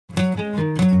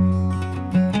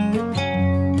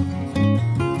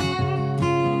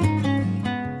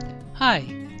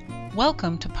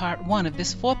Welcome to part 1 of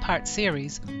this 4-part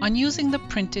series on using the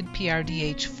printed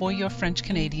PRDH for your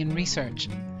French-Canadian research.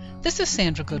 This is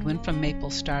Sandra Goodwin from Maple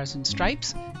Stars and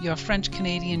Stripes, your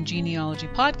French-Canadian genealogy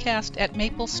podcast at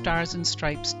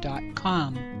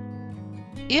maplestarsandstripes.com.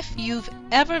 If you've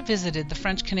ever visited the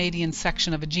French-Canadian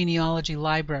section of a genealogy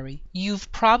library, you've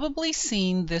probably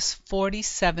seen this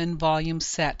 47-volume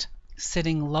set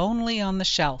sitting lonely on the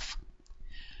shelf.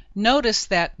 Notice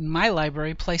that my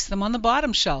library placed them on the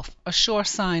bottom shelf, a sure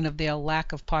sign of their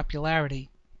lack of popularity.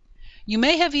 You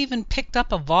may have even picked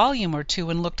up a volume or two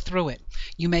and looked through it.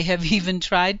 You may have even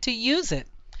tried to use it.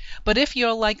 But if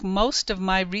you're like most of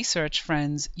my research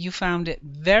friends, you found it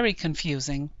very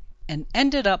confusing and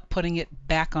ended up putting it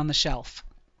back on the shelf.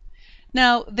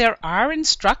 Now, there are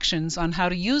instructions on how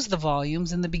to use the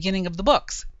volumes in the beginning of the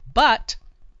books, but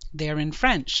they're in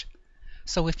French.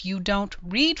 So if you don't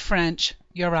read French,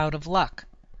 you're out of luck.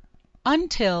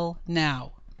 Until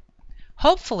now.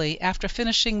 Hopefully, after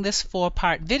finishing this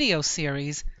 4-part video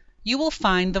series, you will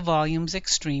find the volumes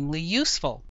extremely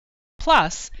useful.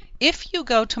 Plus, if you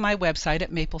go to my website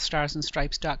at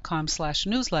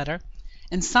maplestarsandstripes.com/newsletter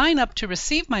and sign up to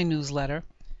receive my newsletter,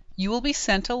 you will be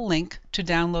sent a link to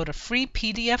download a free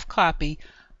PDF copy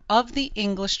of the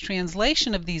English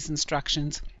translation of these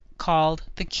instructions called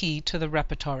The Key to the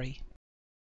Repertory.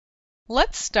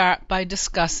 Let's start by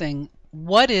discussing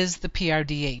what is the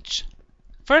PRDH.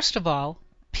 First of all,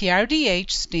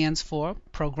 PRDH stands for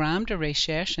Programme de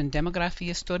Recherche en Démographie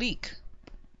Historique.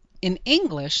 In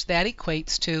English, that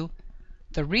equates to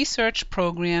the Research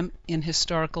Program in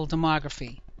Historical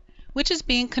Demography, which is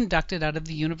being conducted out of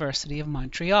the University of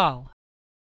Montreal.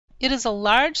 It is a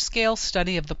large-scale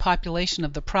study of the population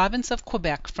of the province of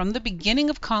Quebec from the beginning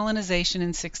of colonization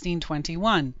in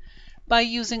 1621, by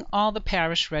using all the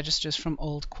parish registers from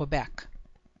Old Quebec.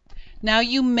 Now,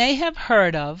 you may have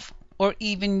heard of or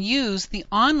even used the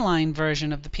online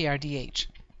version of the PRDH.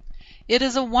 It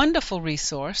is a wonderful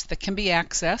resource that can be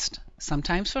accessed,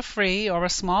 sometimes for free or a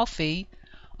small fee,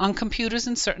 on computers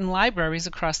in certain libraries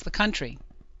across the country.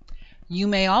 You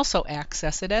may also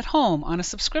access it at home on a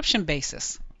subscription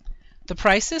basis. The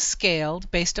price is scaled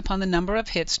based upon the number of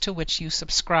hits to which you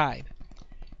subscribe.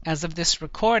 As of this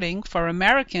recording, for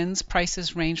Americans,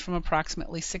 prices range from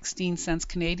approximately 16 cents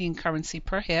Canadian currency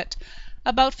per hit,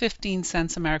 about 15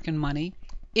 cents American money,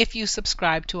 if you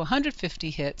subscribe to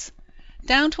 150 hits,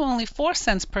 down to only 4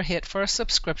 cents per hit for a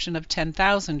subscription of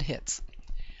 10,000 hits.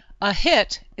 A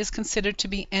hit is considered to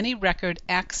be any record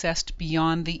accessed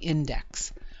beyond the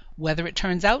index, whether it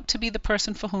turns out to be the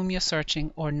person for whom you're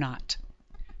searching or not.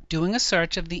 Doing a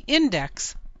search of the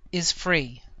index is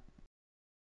free.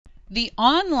 The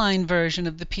online version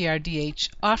of the PRDH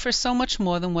offers so much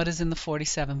more than what is in the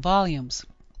 47 volumes.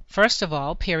 First of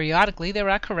all, periodically there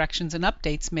are corrections and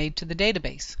updates made to the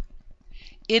database.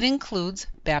 It includes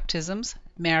baptisms,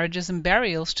 marriages, and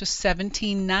burials to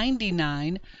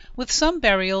 1799, with some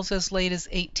burials as late as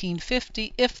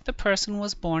 1850 if the person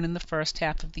was born in the first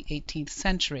half of the 18th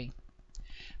century.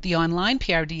 The online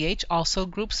PRDH also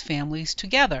groups families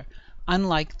together,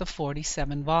 unlike the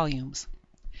 47 volumes.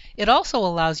 It also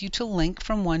allows you to link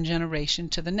from one generation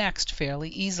to the next fairly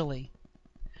easily.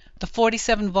 The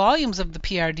 47 volumes of the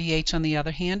PRDH, on the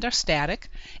other hand, are static,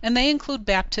 and they include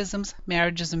baptisms,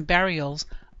 marriages, and burials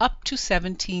up to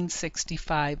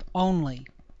 1765 only.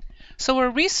 So a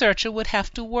researcher would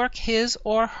have to work his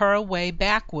or her way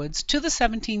backwards to the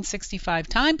 1765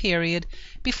 time period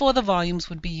before the volumes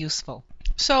would be useful.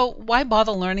 So why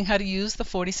bother learning how to use the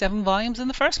 47 volumes in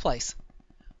the first place?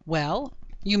 Well,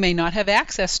 you may not have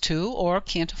access to or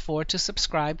can't afford to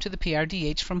subscribe to the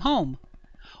PRDH from home.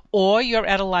 Or you're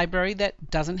at a library that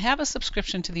doesn't have a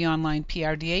subscription to the online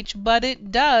PRDH, but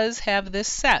it does have this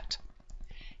set.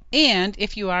 And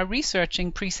if you are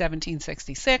researching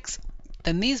pre-1766,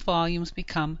 then these volumes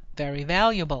become very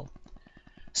valuable.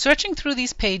 Searching through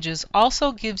these pages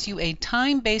also gives you a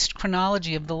time-based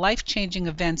chronology of the life-changing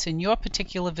events in your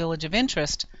particular village of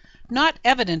interest, not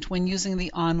evident when using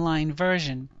the online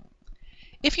version.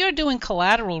 If you're doing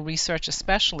collateral research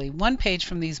especially, one page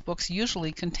from these books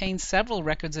usually contains several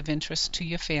records of interest to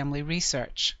your family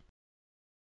research.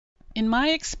 In my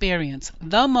experience,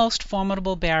 the most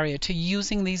formidable barrier to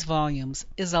using these volumes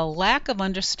is a lack of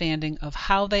understanding of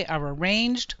how they are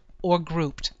arranged or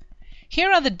grouped.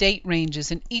 Here are the date ranges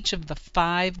in each of the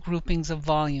 5 groupings of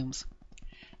volumes.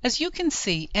 As you can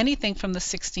see, anything from the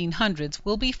 1600s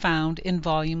will be found in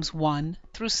volumes 1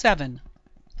 through 7.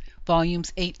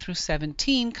 Volumes 8 through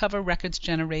 17 cover records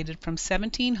generated from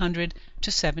 1700 to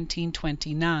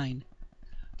 1729.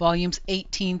 Volumes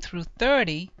 18 through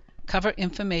 30 cover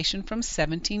information from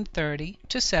 1730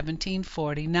 to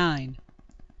 1749.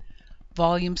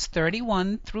 Volumes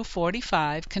 31 through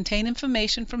 45 contain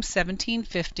information from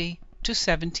 1750 to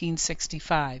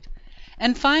 1765.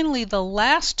 And finally, the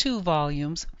last two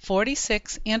volumes,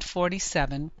 46 and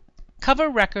 47, cover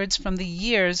records from the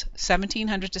years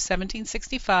 1700 to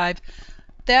 1765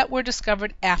 that were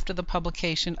discovered after the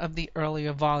publication of the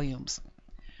earlier volumes.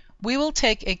 We will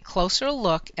take a closer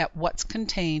look at what's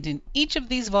contained in each of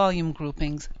these volume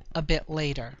groupings a bit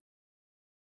later.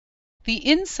 The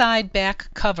inside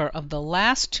back cover of the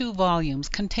last two volumes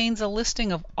contains a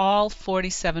listing of all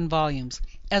 47 volumes,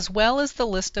 as well as the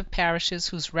list of parishes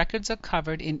whose records are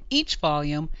covered in each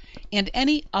volume and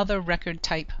any other record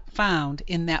type found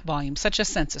in that volume, such as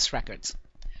census records.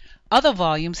 Other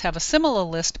volumes have a similar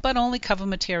list but only cover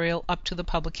material up to the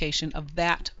publication of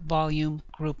that volume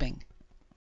grouping.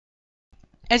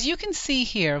 As you can see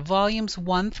here, volumes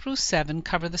 1 through 7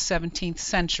 cover the 17th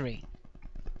century.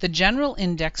 The general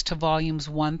index to volumes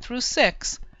 1 through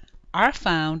 6 are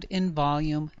found in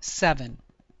volume 7.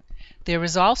 There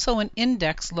is also an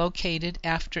index located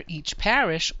after each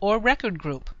parish or record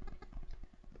group.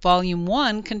 Volume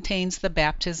 1 contains the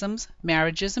baptisms,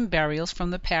 marriages, and burials from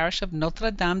the parish of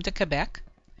Notre Dame de Quebec.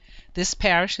 This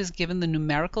parish is given the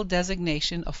numerical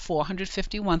designation of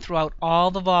 451 throughout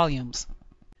all the volumes.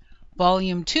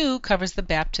 Volume 2 covers the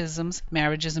baptisms,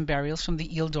 marriages, and burials from the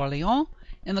Ile d'Orléans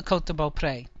and the Côte de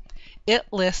Beaupré. It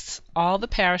lists all the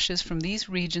parishes from these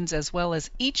regions as well as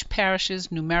each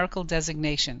parish's numerical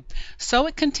designation. So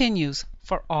it continues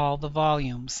for all the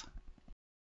volumes.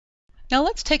 Now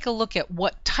let's take a look at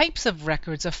what types of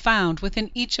records are found within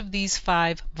each of these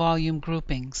 5 volume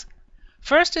groupings.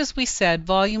 First, as we said,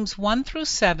 volumes 1 through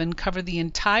 7 cover the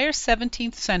entire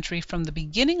 17th century from the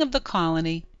beginning of the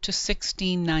colony to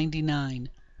 1699.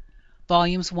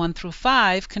 Volumes 1 through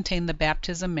 5 contain the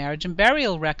baptism, marriage, and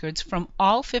burial records from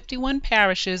all 51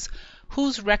 parishes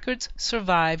whose records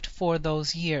survived for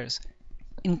those years,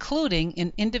 including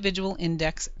an individual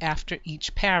index after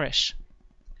each parish.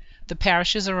 The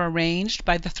parishes are arranged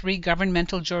by the 3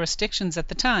 governmental jurisdictions at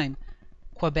the time: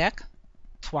 Quebec,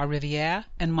 Trois-Rivières,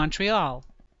 and Montreal.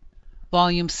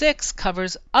 Volume 6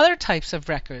 covers other types of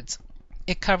records.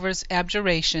 It covers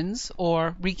abjurations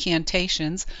or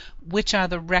recantations, which are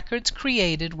the records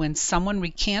created when someone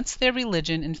recants their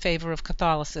religion in favor of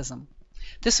Catholicism.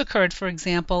 This occurred, for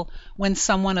example, when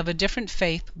someone of a different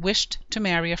faith wished to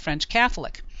marry a French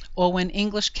Catholic, or when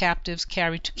English captives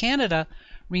carried to Canada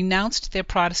renounced their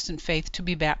Protestant faith to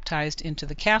be baptized into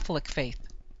the Catholic faith.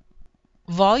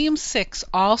 Volume 6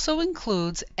 also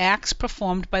includes acts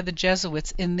performed by the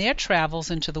Jesuits in their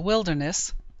travels into the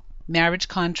wilderness, marriage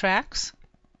contracts,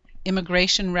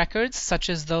 immigration records such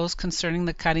as those concerning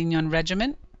the Carignan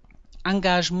Regiment,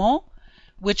 engagements,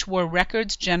 which were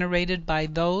records generated by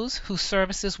those whose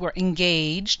services were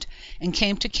engaged and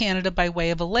came to Canada by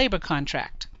way of a labor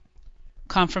contract,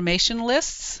 confirmation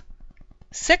lists,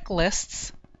 sick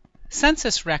lists,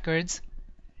 census records,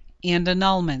 and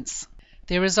annulments.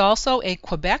 There is also a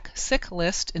Quebec sick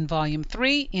list in Volume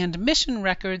 3 and mission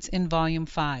records in Volume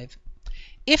 5.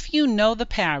 If you know the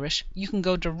parish, you can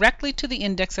go directly to the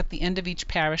index at the end of each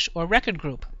parish or record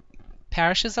group.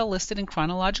 Parishes are listed in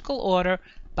chronological order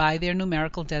by their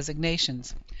numerical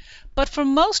designations. But for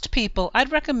most people,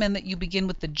 I'd recommend that you begin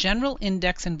with the general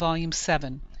index in Volume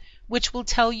 7, which will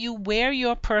tell you where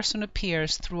your person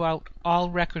appears throughout all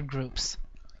record groups.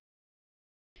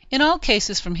 In all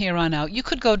cases from here on out, you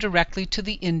could go directly to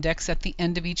the index at the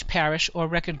end of each parish or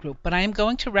record group, but I am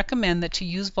going to recommend that to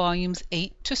use volumes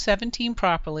 8 to 17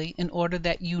 properly in order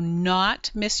that you not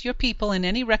miss your people in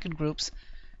any record groups.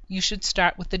 You should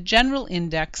start with the general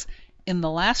index in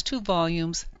the last 2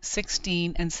 volumes,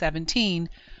 16 and 17,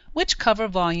 which cover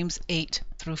volumes 8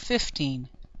 through 15.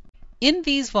 In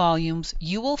these volumes,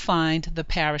 you will find the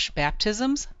parish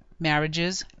baptisms,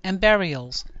 marriages, and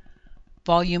burials.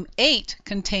 Volume 8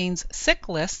 contains sick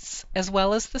lists as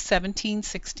well as the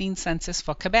 1716 census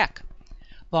for Quebec.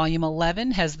 Volume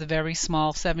 11 has the very small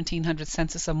 1700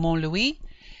 census of Mont-Louis,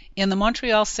 and the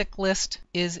Montreal sick list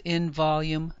is in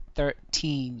Volume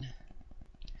 13.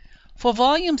 For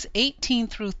volumes 18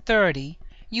 through 30,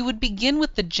 you would begin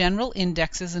with the general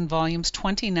indexes in volumes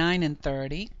 29 and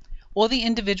 30, or the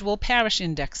individual parish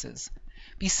indexes.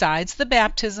 Besides the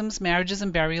baptisms, marriages,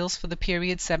 and burials for the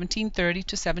period 1730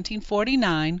 to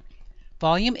 1749,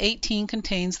 Volume 18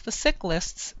 contains the sick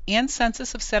lists and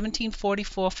census of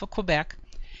 1744 for Quebec,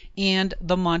 and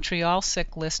the Montreal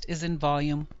sick list is in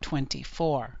Volume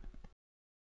 24.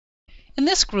 In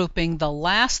this grouping, the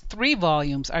last 3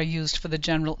 volumes are used for the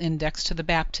general index to the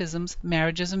baptisms,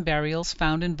 marriages, and burials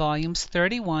found in Volumes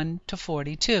 31 to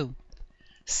 42.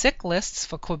 Sick lists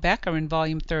for Quebec are in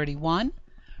Volume 31,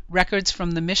 Records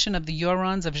from the mission of the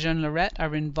Hurons of Jean Lorette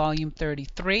are in Volume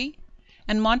 33,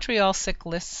 and Montreal sick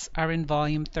lists are in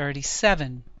Volume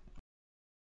 37.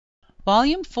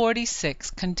 Volume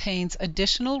 46 contains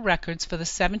additional records for the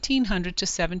 1700 to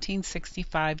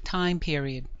 1765 time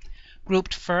period,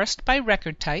 grouped first by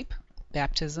record type,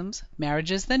 baptisms,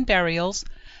 marriages, then burials,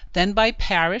 then by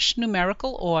parish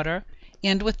numerical order,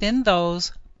 and within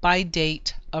those by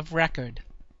date of record.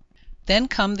 Then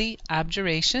come the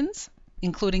abjurations,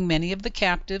 including many of the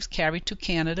captives carried to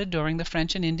Canada during the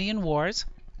French and Indian Wars,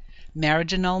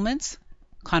 marriage annulments,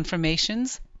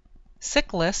 confirmations,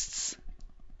 sick lists,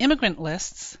 immigrant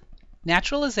lists,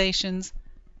 naturalizations,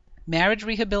 marriage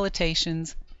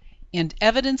rehabilitations, and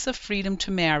evidence of freedom to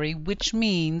marry, which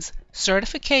means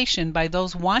certification by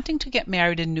those wanting to get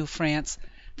married in New France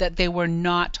that they were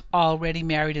not already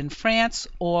married in France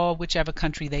or whichever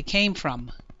country they came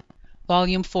from.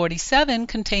 Volume 47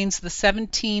 contains the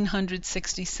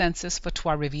 1760 census for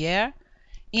Trois-Rivières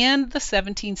and the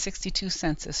 1762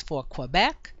 census for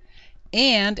Quebec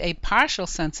and a partial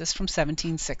census from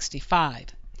 1765.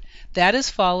 That is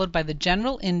followed by the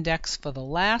general index for the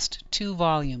last 2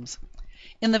 volumes.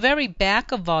 In the very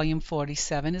back of Volume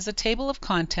 47 is a table of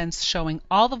contents showing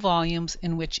all the volumes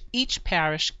in which each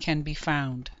parish can be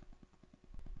found.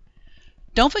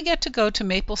 Don't forget to go to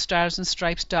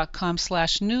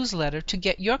maplestarsandstripes.com/newsletter to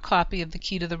get your copy of the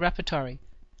Key to the Repertory.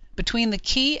 Between the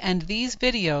key and these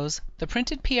videos, the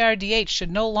printed PRDH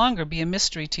should no longer be a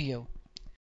mystery to you.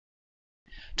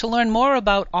 To learn more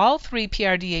about all 3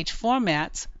 PRDH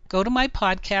formats, go to my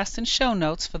podcast and show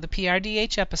notes for the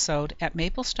PRDH episode at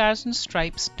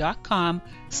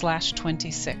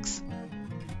maplestarsandstripes.com/26.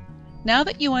 Now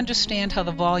that you understand how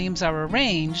the volumes are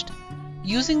arranged,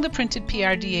 using the printed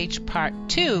PRDH Part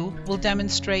 2 will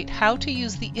demonstrate how to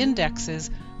use the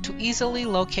indexes to easily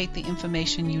locate the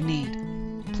information you need.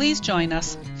 Please join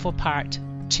us for Part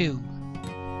 2.